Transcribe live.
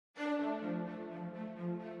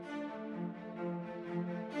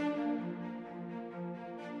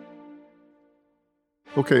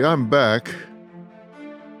Okay, I'm back.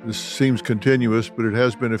 This seems continuous, but it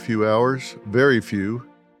has been a few hours, very few.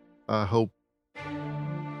 I hope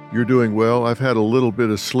you're doing well. I've had a little bit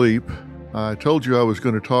of sleep. I told you I was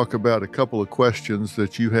going to talk about a couple of questions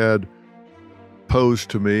that you had posed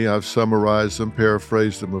to me. I've summarized them,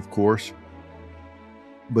 paraphrased them, of course.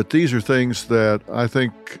 But these are things that I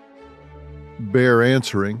think bear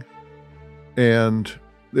answering, and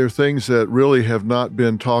they're things that really have not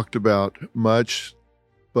been talked about much,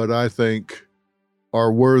 but I think are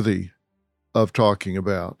worthy of talking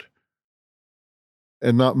about.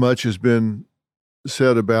 And not much has been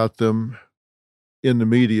said about them in the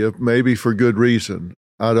media, maybe for good reason.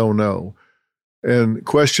 I don't know. And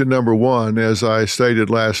question number one, as I stated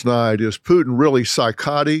last night, is Putin really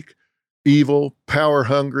psychotic, evil, power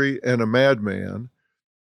hungry, and a madman?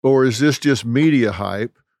 Or is this just media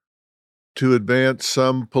hype to advance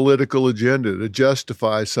some political agenda, to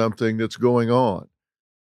justify something that's going on?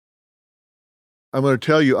 I'm going to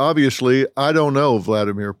tell you, obviously, I don't know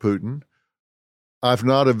Vladimir Putin. I've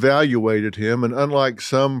not evaluated him, and unlike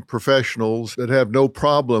some professionals that have no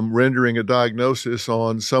problem rendering a diagnosis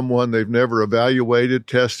on someone they've never evaluated,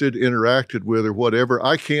 tested, interacted with, or whatever,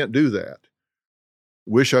 I can't do that.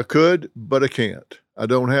 Wish I could, but I can't. I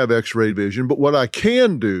don't have X-ray vision. But what I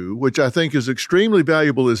can do, which I think is extremely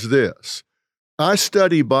valuable, is this. I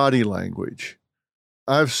study body language.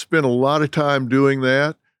 I've spent a lot of time doing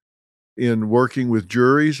that in working with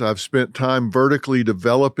juries. I've spent time vertically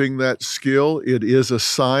developing that skill. It is a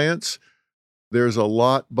science. There's a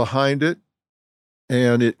lot behind it.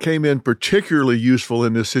 And it came in particularly useful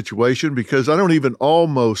in this situation because I don't even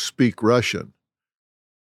almost speak Russian.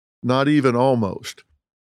 Not even almost.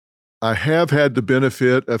 I have had the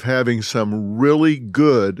benefit of having some really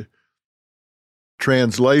good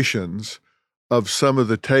translations of some of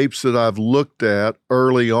the tapes that I've looked at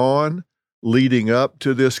early on, leading up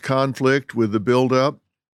to this conflict with the buildup,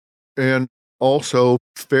 and also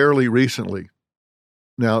fairly recently.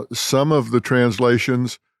 Now, some of the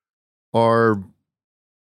translations are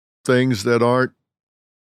things that aren't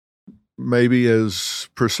maybe as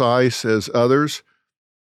precise as others,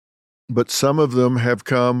 but some of them have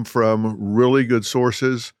come from really good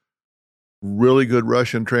sources, really good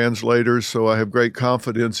Russian translators, so I have great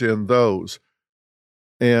confidence in those.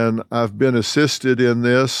 And I've been assisted in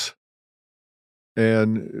this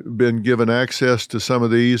and been given access to some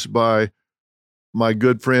of these by my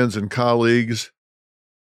good friends and colleagues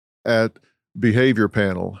at Behavior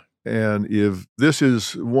Panel. And if this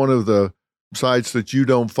is one of the sites that you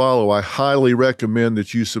don't follow, I highly recommend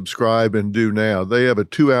that you subscribe and do now. They have a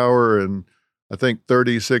 2-hour and I think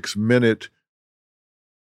 36-minute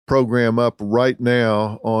program up right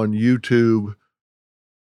now on YouTube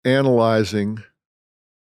analyzing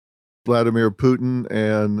Vladimir Putin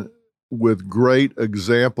and with great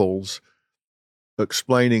examples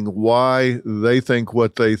explaining why they think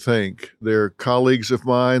what they think. They're colleagues of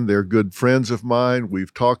mine. They're good friends of mine.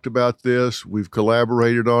 We've talked about this. We've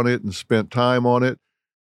collaborated on it and spent time on it.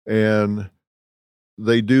 And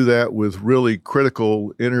they do that with really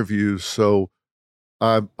critical interviews. So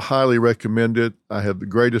I highly recommend it. I have the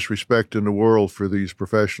greatest respect in the world for these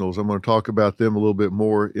professionals. I'm going to talk about them a little bit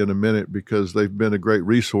more in a minute because they've been a great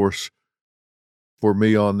resource for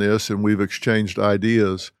me on this, and we've exchanged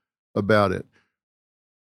ideas about it.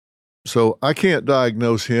 So I can't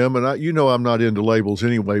diagnose him, and I'm not into labels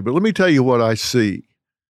anyway, but let me tell you what I see.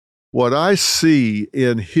 What I see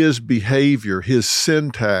in his behavior, his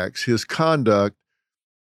syntax, his conduct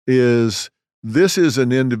is this is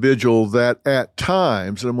an individual that at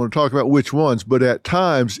times, and I'm going to talk about which ones, but at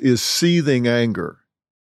times is seething anger.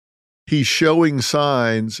 He's showing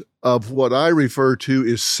signs of what I refer to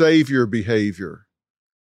as savior behavior.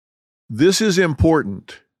 This is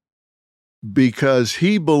important because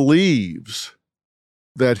he believes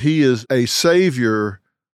that he is a savior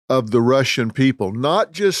of the Russian people,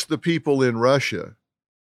 not just the people in Russia.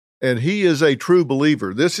 And he is a true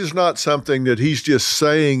believer. This is not something that he's just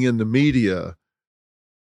saying in the media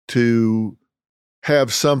to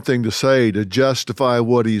have something to say to justify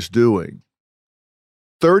what he's doing.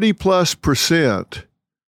 30+%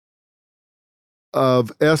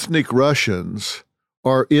 of ethnic Russians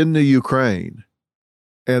are in the Ukraine.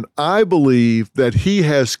 And I believe that he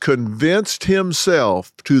has convinced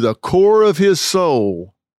himself to the core of his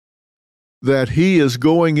soul that he is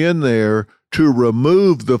going in there to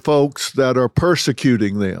remove the folks that are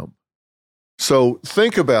persecuting them. So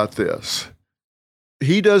think about this.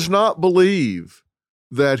 He does not believe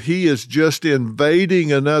that he is just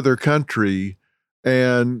invading another country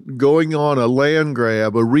and going on a land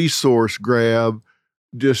grab, a resource grab,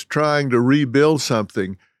 just trying to rebuild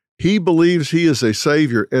something. He believes he is a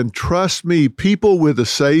savior. And trust me, people with a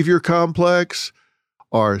savior complex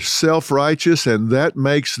are self-righteous, and that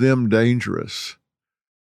makes them dangerous.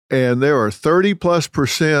 And there are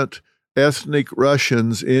 30+% ethnic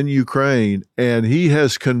Russians in Ukraine, and he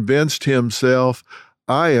has convinced himself,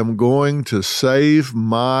 I am going to save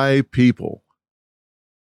my people.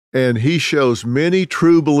 And he shows many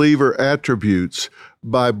true believer attributes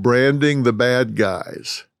by branding the bad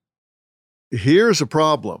guys. Here's a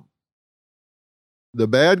problem. The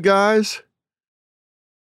bad guys,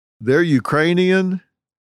 they're Ukrainian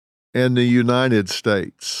and the United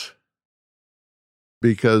States,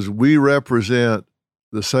 because we represent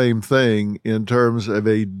the same thing in terms of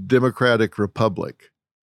a democratic republic.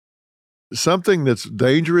 Something that's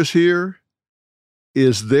dangerous here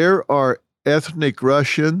is there are ethnic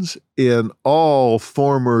Russians in all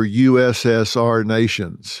former USSR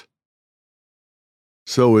nations.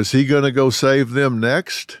 So is he going to go save them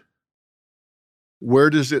next?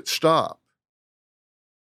 Where does it stop?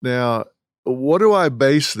 Now, what do I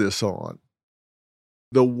base this on?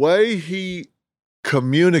 The way he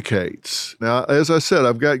communicates. Now, as I said,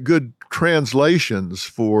 I've got good translations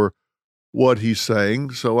for what he's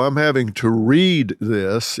saying, so I'm having to read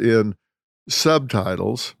this in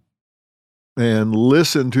subtitles and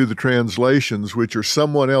listen to the translations, which are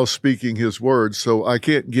someone else speaking his words, so I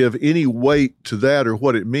can't give any weight to that or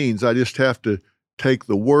what it means. I just have to take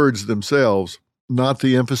the words themselves, not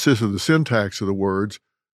the emphasis of the syntax of the words,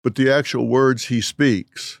 but the actual words he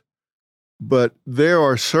speaks. But there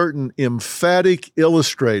are certain emphatic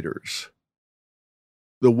illustrators,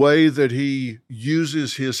 the way that he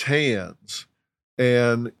uses his hands,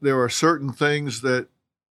 and there are certain things that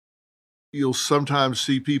you'll sometimes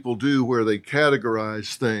see people do where they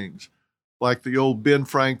categorize things, like the old Ben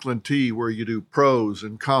Franklin T, where you do pros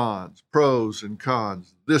and cons, pros and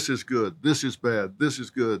cons. This is good, this is bad, this is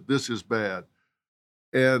good, this is bad.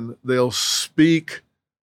 And they'll speak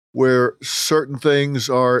where certain things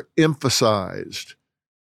are emphasized.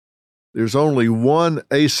 There's only one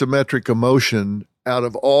asymmetric emotion out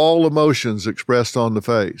of all emotions expressed on the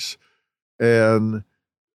face. And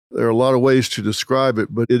there are a lot of ways to describe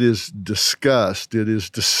it, but it is disgust, it is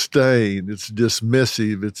disdain, it's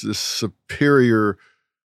dismissive, it's this superior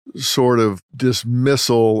sort of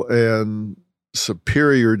dismissal and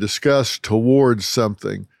superior disgust towards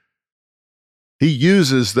something. He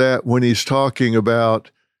uses that when he's talking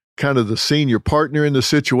about kind of the senior partner in the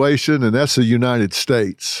situation, and that's the United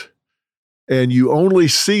States. And you only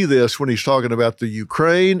see this when he's talking about the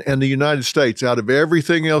Ukraine and the United States out of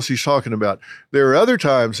everything else he's talking about. There are other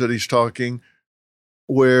times that he's talking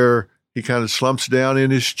where he kind of slumps down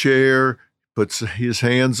in his chair, puts his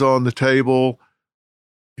hands on the table,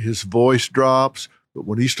 his voice drops. But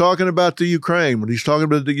when he's talking about the Ukraine, when he's talking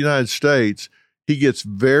about the United States, he gets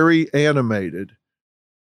very animated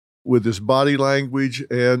with his body language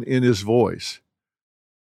and in his voice.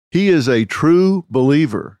 He is a true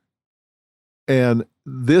believer. And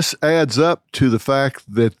this adds up to the fact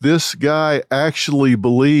that this guy actually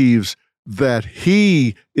believes that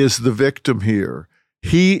he is the victim here.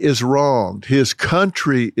 He is wronged. His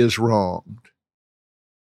country is wronged.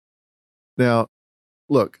 Now,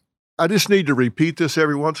 look, I just need to repeat this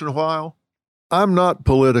every once in a while. I'm not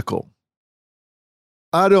political.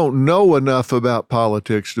 I don't know enough about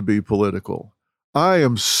politics to be political. I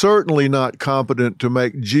am certainly not competent to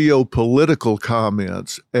make geopolitical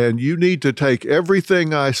comments, and you need to take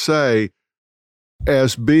everything I say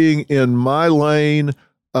as being in my lane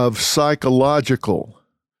of psychological,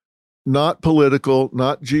 not political,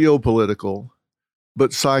 not geopolitical,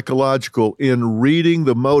 but psychological, in reading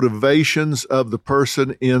the motivations of the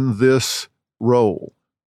person in this role.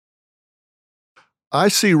 I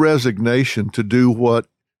see resignation to do what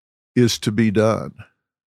is to be done.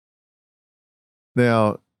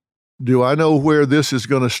 Now, do I know where this is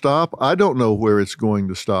going to stop? I don't know where it's going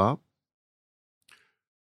to stop.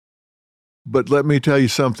 But let me tell you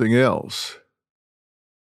something else.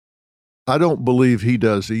 I don't believe he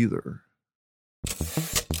does either.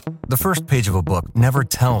 The first page of a book never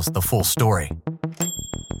tells the full story.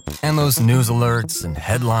 And those news alerts and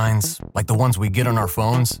headlines, like the ones we get on our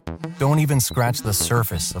phones, don't even scratch the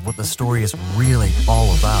surface of what the story is really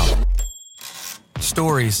all about.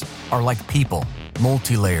 Stories are like people,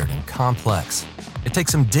 multi-layered and complex. It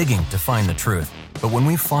takes some digging to find the truth, but when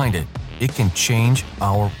we find it, it can change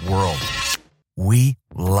our world. We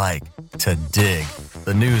like to dig.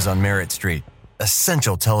 The news on Merritt Street.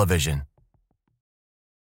 Essential television.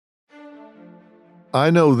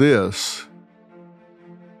 I know this.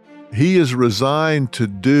 He is resigned to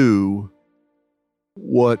do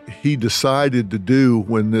what he decided to do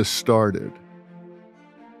when this started.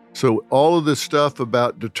 So all of this stuff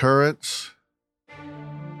about deterrence,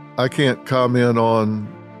 I can't comment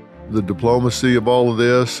on the diplomacy of all of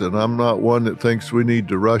this, and I'm not one that thinks we need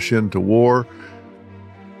to rush into war.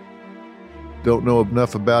 Don't know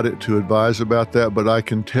enough about it to advise about that, but I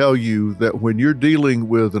can tell you that when you're dealing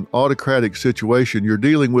with an autocratic situation, you're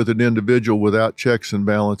dealing with an individual without checks and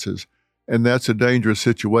balances. And that's a dangerous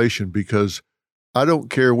situation, because I don't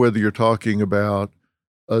care whether you're talking about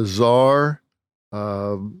a czar,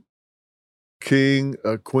 king,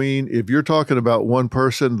 a queen. If you're talking about one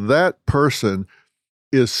person, that person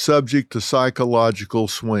is subject to psychological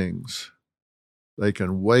swings. They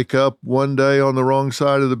can wake up one day on the wrong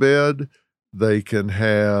side of the bed. They can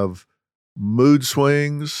have mood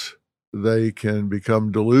swings. They can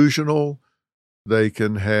become delusional. They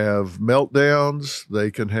can have meltdowns.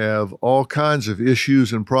 They can have all kinds of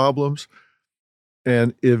issues and problems.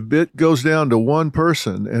 And if it goes down to one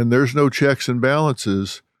person and there's no checks and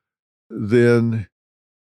balances, then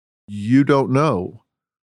you don't know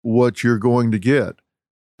what you're going to get.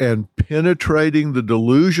 And penetrating the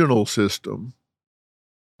delusional system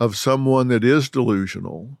of someone that is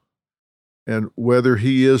delusional, and whether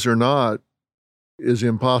he is or not is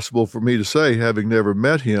impossible for me to say, having never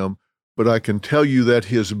met him, but I can tell you that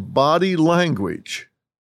his body language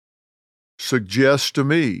suggests to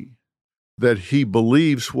me that he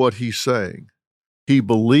believes what he's saying. He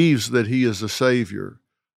believes that he is a savior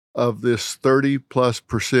of this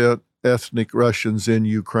 30+% ethnic Russians in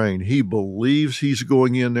Ukraine. He believes he's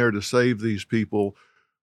going in there to save these people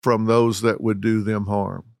from those that would do them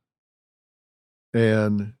harm.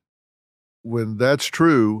 And when that's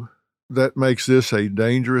true, that makes this a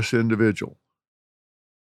dangerous individual.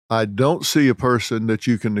 I don't see a person that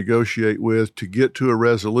you can negotiate with to get to a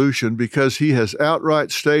resolution, because he has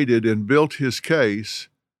outright stated and built his case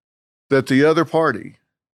that the other party,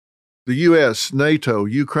 the U.S., NATO,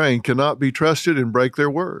 Ukraine, cannot be trusted and break their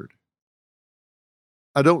word.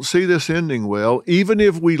 I don't see this ending well, even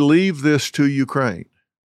if we leave this to Ukraine.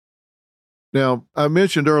 Now, I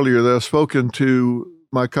mentioned earlier that I've spoken to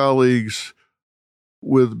my colleagues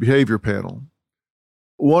with the behavior panel.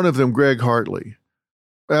 One of them, Greg Hartley,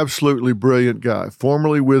 absolutely brilliant guy,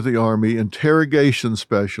 formerly with the Army, interrogation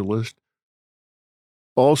specialist,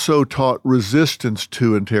 also taught resistance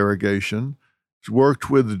to interrogation. He's worked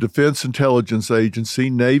with the Defense Intelligence Agency,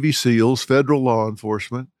 Navy SEALs, federal law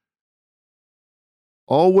enforcement.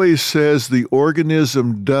 Always says the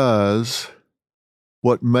organism does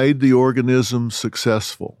what made the organism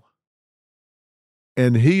successful.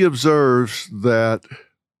 And he observes that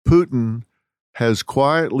Putin has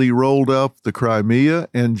quietly rolled up the Crimea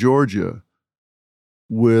and Georgia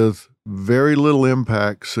with very little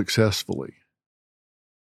impact successfully.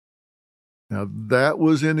 Now, that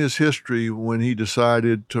was in his history when he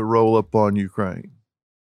decided to roll up on Ukraine.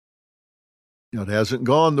 It hasn't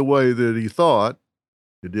gone the way that he thought.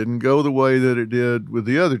 It didn't go the way that it did with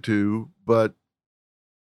the other two, but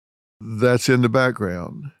that's in the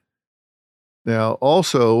background. Now,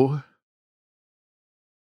 also,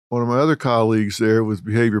 one of my other colleagues there with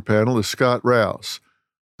behavior panel is Scott Rouse.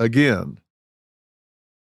 Again,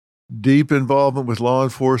 deep involvement with law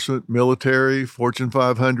enforcement, military, Fortune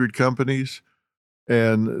 500 companies.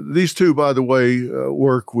 And these two, by the way,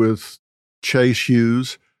 work with Chase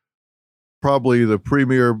Hughes, probably the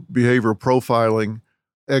premier behavioral profiling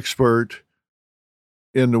expert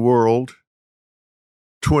in the world.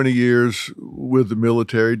 20 years with the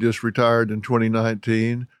military, just retired in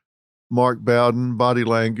 2019. Mark Bowden, body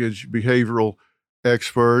language behavioral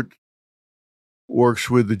expert,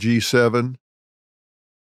 works with the G7,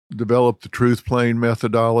 developed the truth plane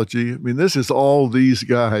methodology. I mean, this is all these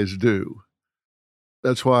guys do.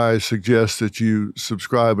 That's why I suggest that you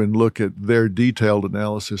subscribe and look at their detailed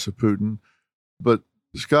analysis of Putin. But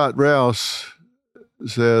Scott Rouse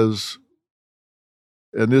says,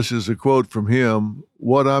 and this is a quote from him,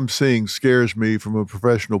 "What I'm seeing scares me from a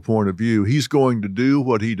professional point of view. He's going to do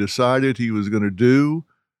what he decided he was going to do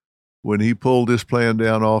when he pulled this plan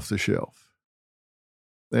down off the shelf."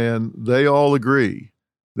 And they all agree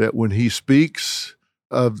that when he speaks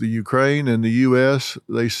of the Ukraine and the U.S.,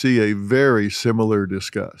 they see a very similar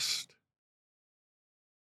disgust.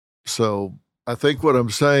 So I think what I'm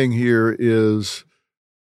saying here is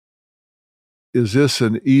this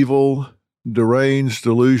an evil, deranged,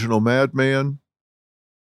 delusional madman?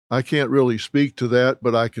 I can't really speak to that,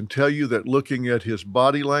 but I can tell you that looking at his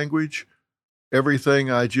body language, everything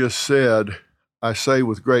I just said, I say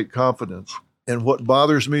with great confidence. And what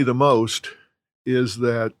bothers me the most is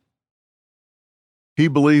that he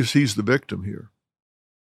believes he's the victim here.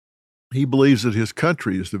 He believes that his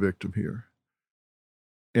country is the victim here.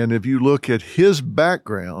 And if you look at his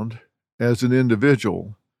background as an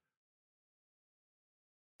individual,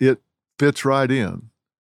 it fits right in.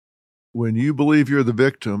 When you believe you're the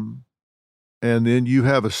victim and then you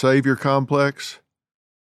have a savior complex,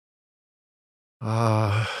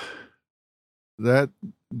 that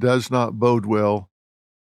does not bode well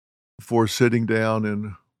for sitting down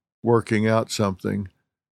and working out something,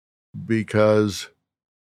 because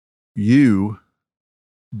you,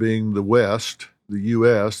 being the West, the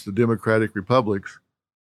U.S., the Democratic Republics,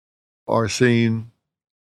 are seen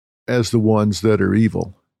as the ones that are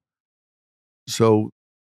evil. So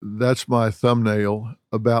that's my thumbnail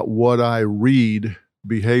about what I read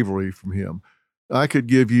behaviorally from him. I could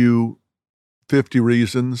give you 50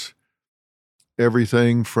 reasons,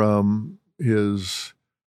 everything from his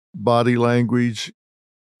body language,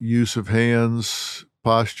 use of hands,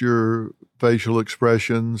 posture, facial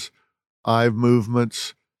expressions, eye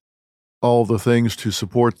movements, all the things to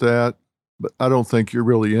support that. But I don't think you're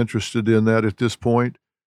really interested in that at this point.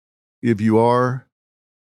 If you are,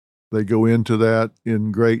 they go into that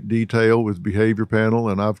in great detail with Behavior Panel,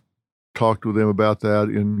 and I've talked with them about that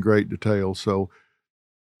in great detail. So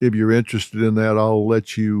if you're interested in that, I'll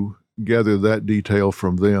let you gather that detail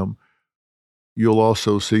from them. You'll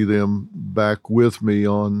also see them back with me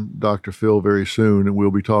on Dr. Phil very soon, and we'll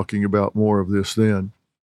be talking about more of this then.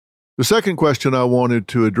 The second question I wanted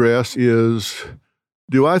to address is,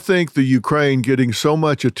 do I think the Ukraine getting so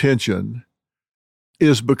much attention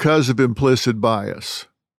is because of implicit bias?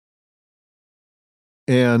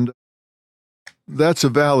 And that's a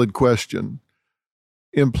valid question.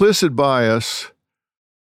 Implicit bias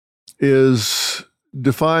is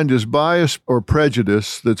defined as bias or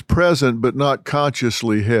prejudice that's present but not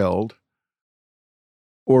consciously held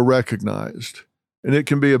or recognized. And it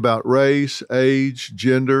can be about race, age,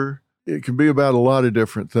 gender. It can be about a lot of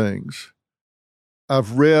different things.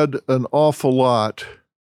 I've read an awful lot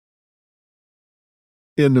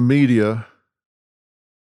in the media,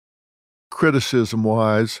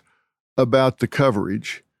 criticism-wise, about the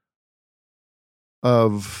coverage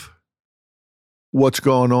of what's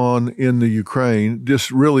gone on in the Ukraine,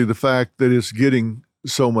 just really the fact that it's getting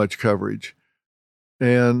so much coverage.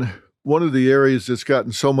 And one of the areas that's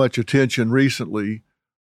gotten so much attention recently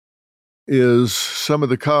is some of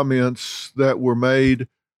the comments that were made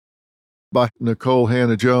by Nicole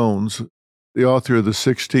Hannah-Jones, the author of the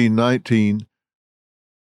 1619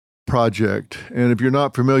 Project. And if you're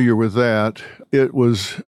not familiar with that, it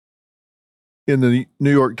was in the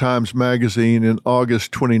New York Times Magazine in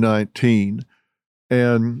August 2019.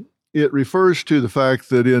 And it refers to the fact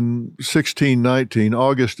that in 1619,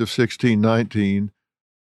 August of 1619,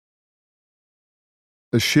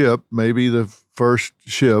 a ship, maybe the first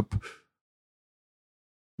ship,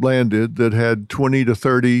 landed that had 20 to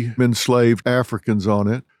 30 enslaved Africans on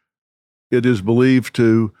it. It is believed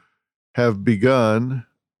to have begun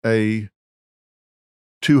a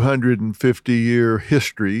 250-year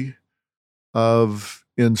history of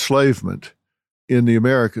enslavement in the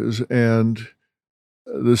Americas. And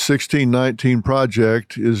the 1619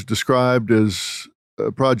 Project is described as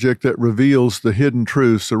a project that reveals the hidden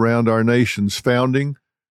truths around our nation's founding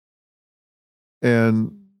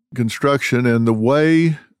and construction, and the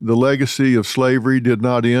way the legacy of slavery did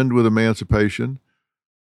not end with emancipation,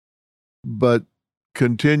 but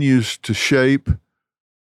continues to shape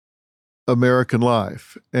American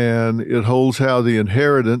life. And it holds how the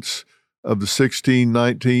inheritance of the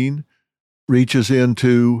 1619 reaches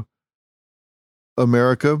into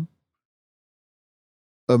America,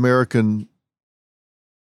 American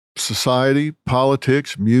society,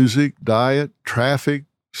 politics, music, diet, traffic,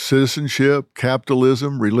 citizenship,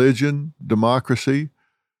 capitalism, religion, democracy.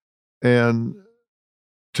 And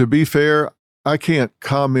to be fair, I can't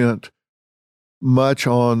comment much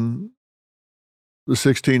on the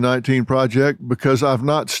 1619 Project because I've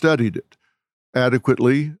not studied it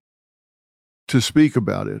adequately to speak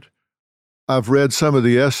about it. I've read some of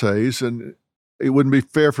the essays, and it wouldn't be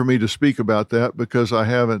fair for me to speak about that because I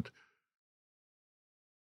haven't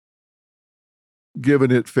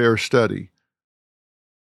given it fair study.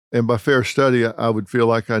 And by fair study, I would feel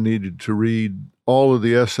like I needed to read all of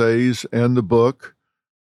the essays and the book.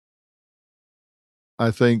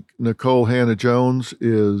 I think Nicole Hannah-Jones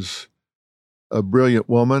is a brilliant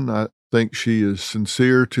woman. I think she is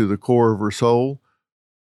sincere to the core of her soul.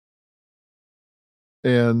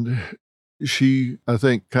 And she, I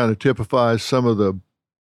think, kind of typifies some of the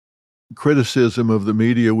criticism of the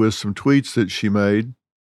media with some tweets that she made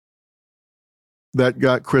that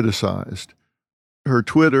got criticized. Her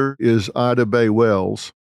Twitter is Ida Bay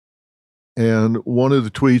Wells. And one of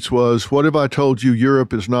the tweets was, "What if I told you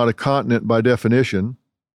Europe is not a continent by definition?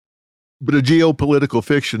 but a geopolitical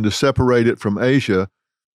fiction to separate it from Asia.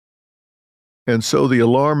 And so the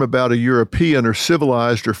alarm about a European or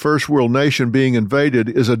civilized or first world nation being invaded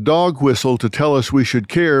is a dog whistle to tell us we should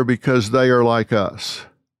care because they are like us.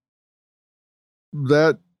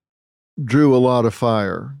 That drew a lot of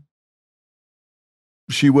fire.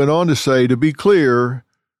 She went on to say, to be clear,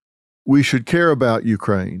 we should care about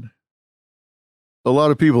Ukraine. A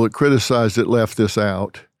lot of people that criticized it left this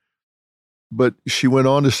out. But she went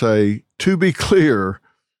on to say, to be clear,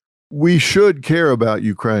 we should care about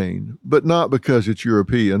Ukraine, but not because it's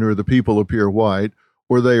European or the people appear white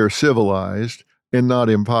or they are civilized and not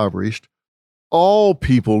impoverished. All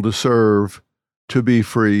people deserve to be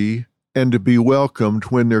free and to be welcomed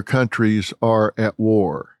when their countries are at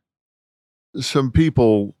war. Some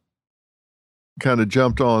people kind of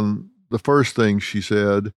jumped on the first thing she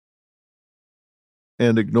said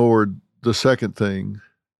and ignored the second thing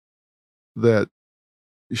that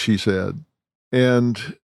she said.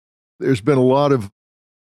 And there's been a lot of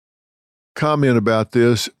comment about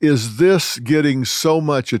this. Is this getting so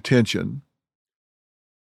much attention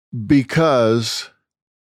because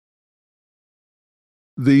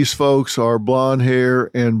these folks are blonde hair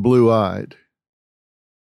and blue-eyed?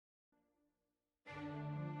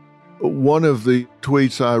 One of the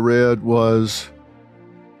tweets I read was,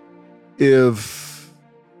 if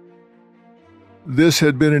this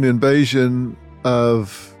had been an invasion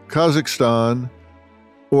of Kazakhstan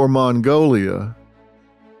or Mongolia,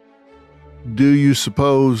 do you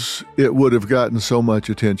suppose it would have gotten so much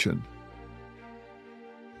attention?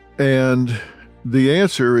 And the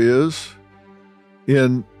answer is,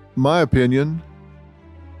 in my opinion,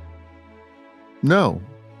 no.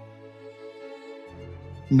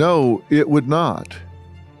 No, it would not.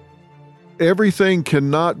 Everything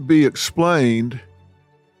cannot be explained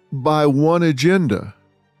by one agenda.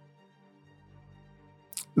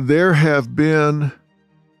 There have been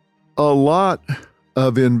a lot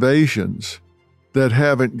of invasions that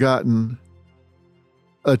haven't gotten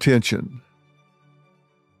attention.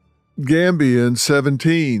 Gambia in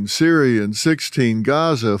 17, Syria in 16,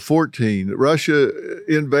 Gaza 14. Russia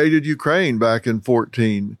invaded Ukraine back in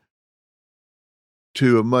 14,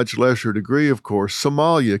 to a much lesser degree, of course.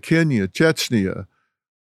 Somalia, Kenya, Chechnya,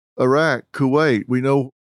 Iraq, Kuwait. We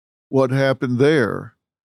know what happened there.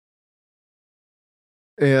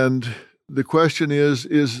 And the question is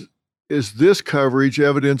this coverage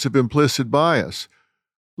evidence of implicit bias?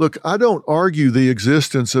 Look, I don't argue the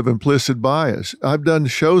existence of implicit bias. I've done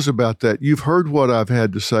shows about that. You've heard what I've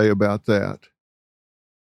had to say about that.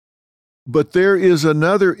 But there is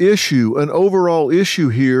another issue, an overall issue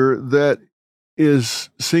here that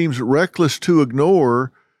seems reckless to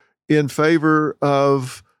ignore in favor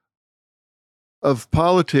of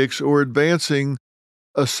politics or advancing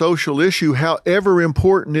a social issue, however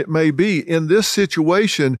important it may be. In this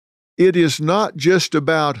situation, it is not just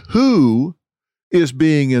about who is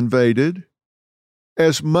being invaded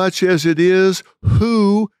as much as it is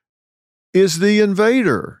who is the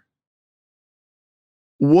invader.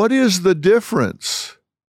 What is the difference?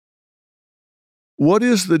 What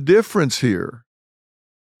is the difference here?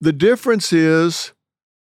 The difference is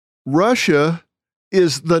Russia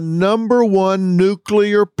is the number one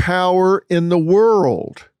nuclear power in the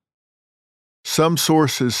world. Some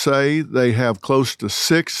sources say they have close to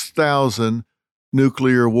 6,000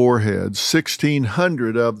 nuclear warheads,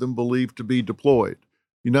 1,600 of them believed to be deployed.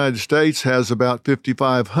 The United States has about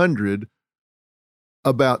 5,500,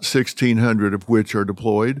 about 1,600 of which are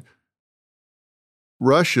deployed.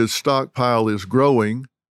 Russia's stockpile is growing.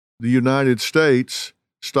 The United States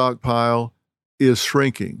stockpile is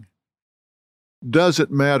shrinking.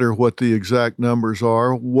 Doesn't matter what the exact numbers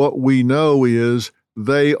are. What we know is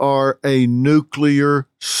they are a nuclear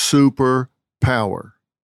superpower.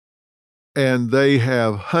 And they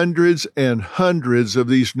have hundreds and hundreds of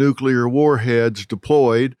these nuclear warheads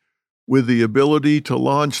deployed with the ability to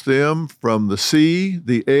launch them from the sea,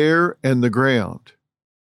 the air, and the ground.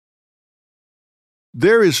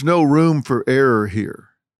 There is no room for error here.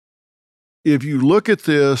 If you look at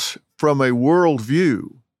this from a world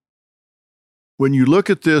view, when you look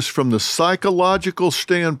at this from the psychological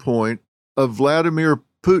standpoint of Vladimir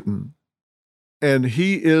Putin, and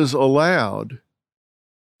he is allowed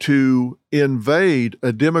to invade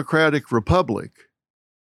a democratic republic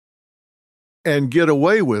and get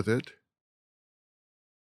away with it,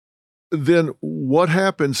 then what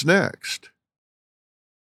happens next?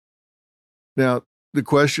 Now, the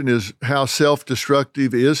question is, how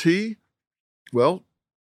self-destructive is he? Well,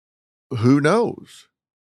 who knows?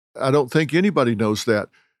 I don't think anybody knows that.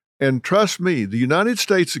 And trust me, the United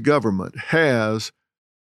States government has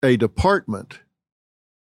a department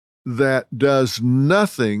that does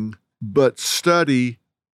nothing but study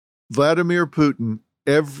Vladimir Putin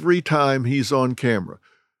every time he's on camera.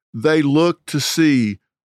 They look to see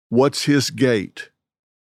what's his gait.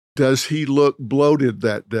 Does he look bloated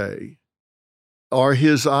that day? Are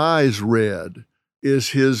his eyes red? Is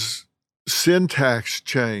his syntax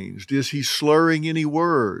changed? Is he slurring any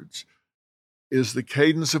words? Is the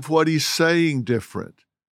cadence of what he's saying different?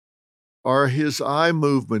 Are his eye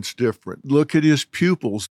movements different? Look at his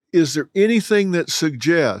pupils. Is there anything that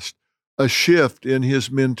suggests a shift in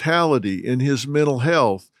his mentality, in his mental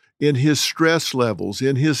health, in his stress levels,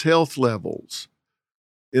 in his health levels,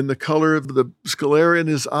 in the color of the sclera in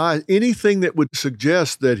his eye, anything that would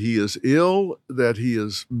suggest that he is ill, that he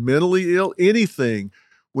is mentally ill, anything?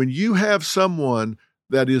 When you have someone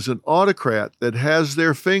that is an autocrat that has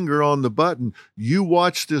their finger on the button, you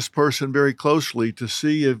watch this person very closely to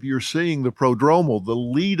see if you're seeing the prodromal, the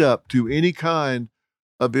lead up to any kind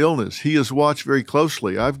of illness. He is watched very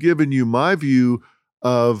closely. I've given you my view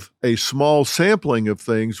of a small sampling of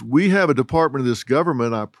things. We have a department of this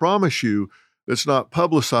government, I promise you, that's not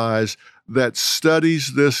publicized, that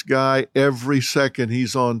studies this guy every second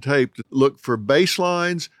he's on tape to look for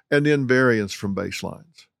baselines and then variance from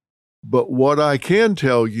baselines. But what I can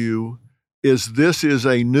tell you is this is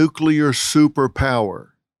a nuclear superpower.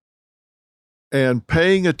 And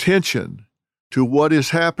paying attention to what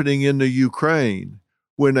is happening in the Ukraine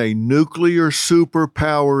when a nuclear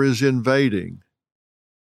superpower is invading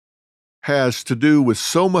has to do with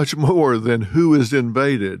so much more than who is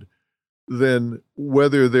invaded, than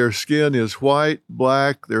whether their skin is white,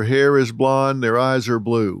 black, their hair is blonde, their eyes are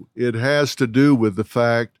blue. It has to do with the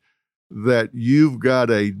fact that you've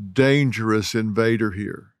got a dangerous invader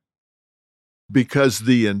here, because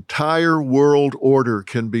the entire world order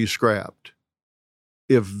can be scrapped.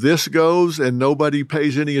 If this goes and nobody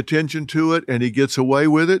pays any attention to it and he gets away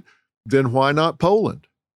with it, then why not Poland?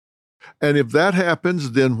 And if that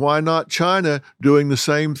happens, then why not China doing the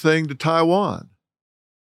same thing to Taiwan?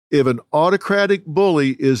 If an autocratic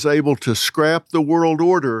bully is able to scrap the world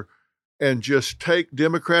order and just take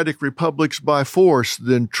democratic republics by force,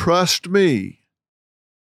 then trust me,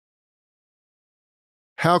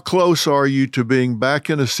 how close are you to being back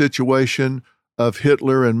in a situation of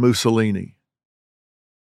Hitler and Mussolini?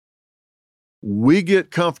 We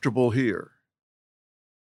get comfortable here.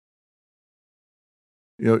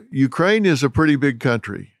 Ukraine is a pretty big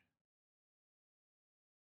country.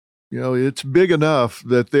 It's big enough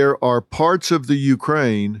that there are parts of the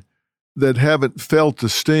Ukraine that haven't felt the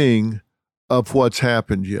sting of what's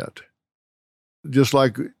happened yet. Just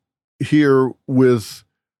like here with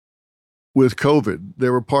COVID,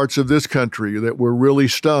 there were parts of this country that were really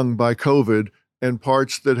stung by COVID and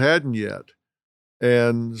parts that hadn't yet.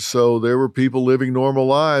 And so there were people living normal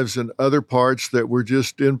lives and other parts that were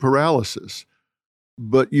just in paralysis.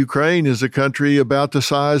 But Ukraine is a country about the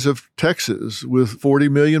size of Texas with 40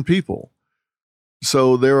 million people.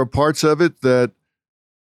 So there are parts of it that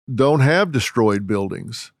don't have destroyed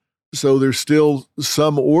buildings. So there's still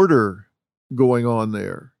some order going on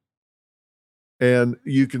there. And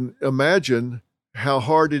you can imagine how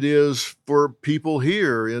hard it is for people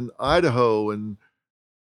here in Idaho and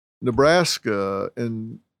Nebraska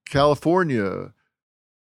and California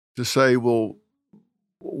to say, well,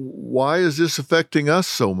 why is this affecting us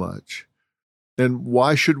so much? And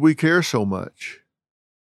why should we care so much?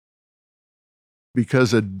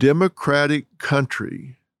 Because a democratic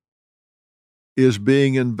country is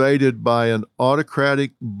being invaded by an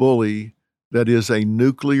autocratic bully that is a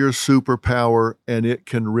nuclear superpower, and it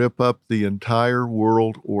can rip up the entire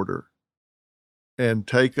world order and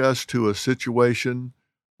take us to a situation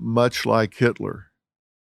much like Hitler.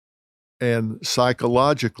 And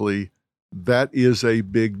psychologically, that is a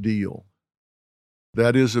big deal.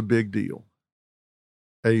 That is a big deal.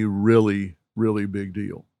 A really, really big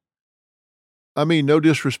deal. I mean, no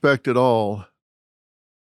disrespect at all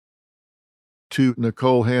to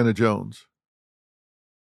Nicole Hannah-Jones,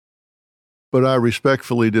 but I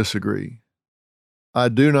respectfully disagree. I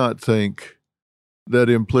do not think that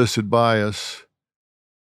implicit bias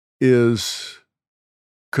is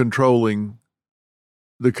controlling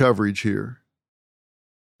the coverage here.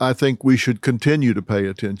 I think we should continue to pay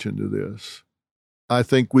attention to this. I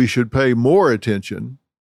think we should pay more attention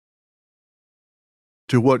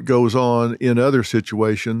to what goes on in other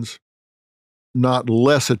situations, not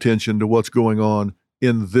less attention to what's going on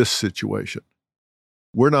in this situation.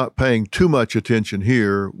 We're not paying too much attention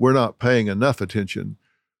here. We're not paying enough attention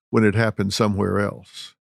when it happens somewhere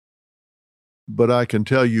else. But I can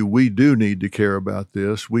tell you, we do need to care about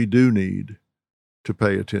this. We do need to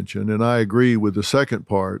pay attention. And I agree with the second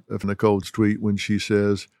part of Nicole's tweet when she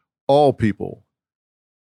says, all people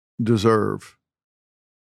deserve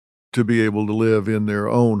to be able to live in their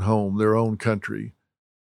own home, their own country,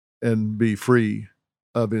 and be free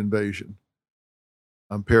of invasion.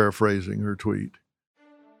 I'm paraphrasing her tweet,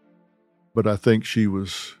 but I think she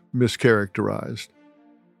was mischaracterized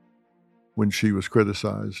when she was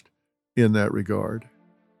criticized in that regard.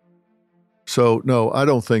 So, no, I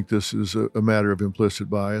don't think this is a matter of implicit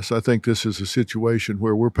bias. I think this is a situation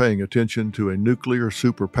where we're paying attention to a nuclear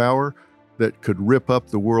superpower that could rip up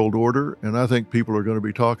the world order, and I think people are going to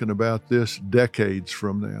be talking about this decades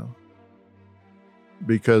from now,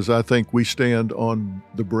 because I think we stand on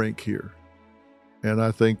the brink here, and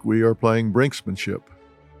I think we are playing brinksmanship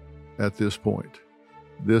at this point.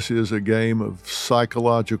 This is a game of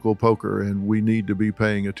psychological poker, and we need to be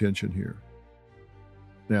paying attention here.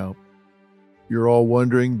 Now, you're all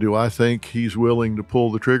wondering, do I think he's willing to pull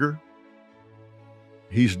the trigger?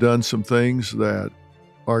 He's done some things that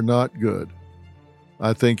are not good.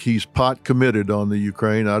 I think he's pot committed on the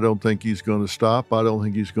Ukraine. I don't think he's going to stop. I don't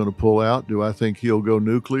think he's going to pull out. Do I think he'll go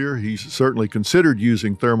nuclear? He's certainly considered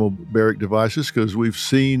using thermobaric devices because we've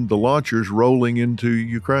seen the launchers rolling into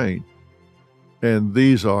Ukraine. And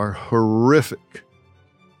these are horrific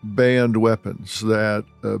banned weapons that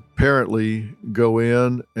apparently go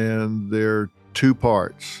in, and they're two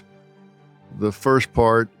parts. The first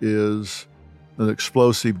part is an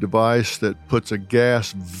explosive device that puts a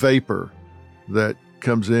gas vapor that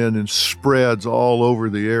comes in and spreads all over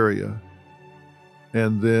the area.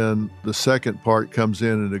 And then the second part comes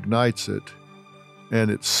in and ignites it, and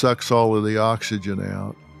it sucks all of the oxygen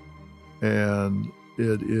out. And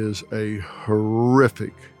it is a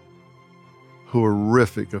horrific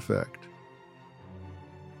effect.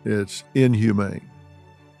 It's inhumane.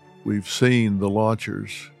 We've seen the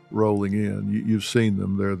launchers rolling in. You've seen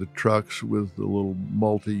them. They're the trucks with the little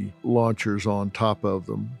multi-launchers on top of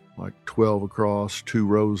them, like 12 across, 2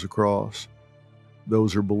 rows across.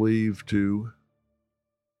 Those are believed to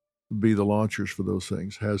be the launchers for those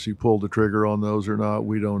things. Has he pulled the trigger on those or not?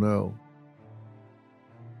 We don't know.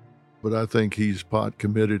 But I think he's pot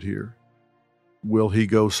committed here. Will he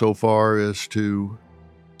go so far as to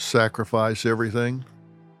sacrifice everything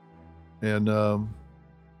and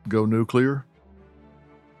go nuclear?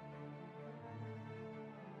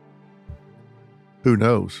 Who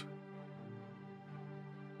knows?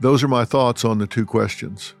 Those are my thoughts on the two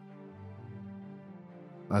questions.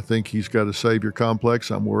 I think he's got a savior complex.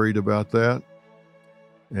 I'm worried about that.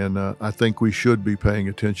 And I think we should be paying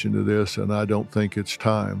attention to this, and I don't think it's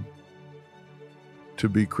time to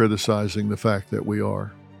be criticizing the fact that we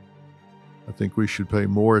are. I think we should pay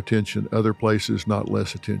more attention other places, not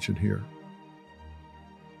less attention here.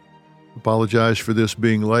 Apologize for this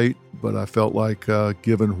being late, but I felt like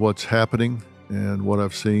given what's happening and what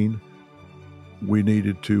I've seen, we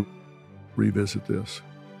needed to revisit this.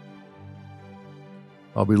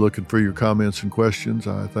 I'll be looking for your comments and questions.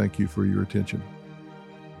 I thank you for your attention.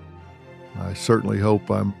 I certainly hope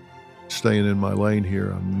I'm staying in my lane here.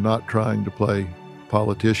 I'm not trying to play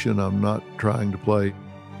politician. I'm not trying to play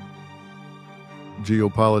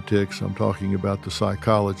geopolitics. I'm talking about the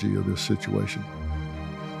psychology of this situation.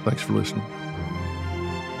 Thanks for listening.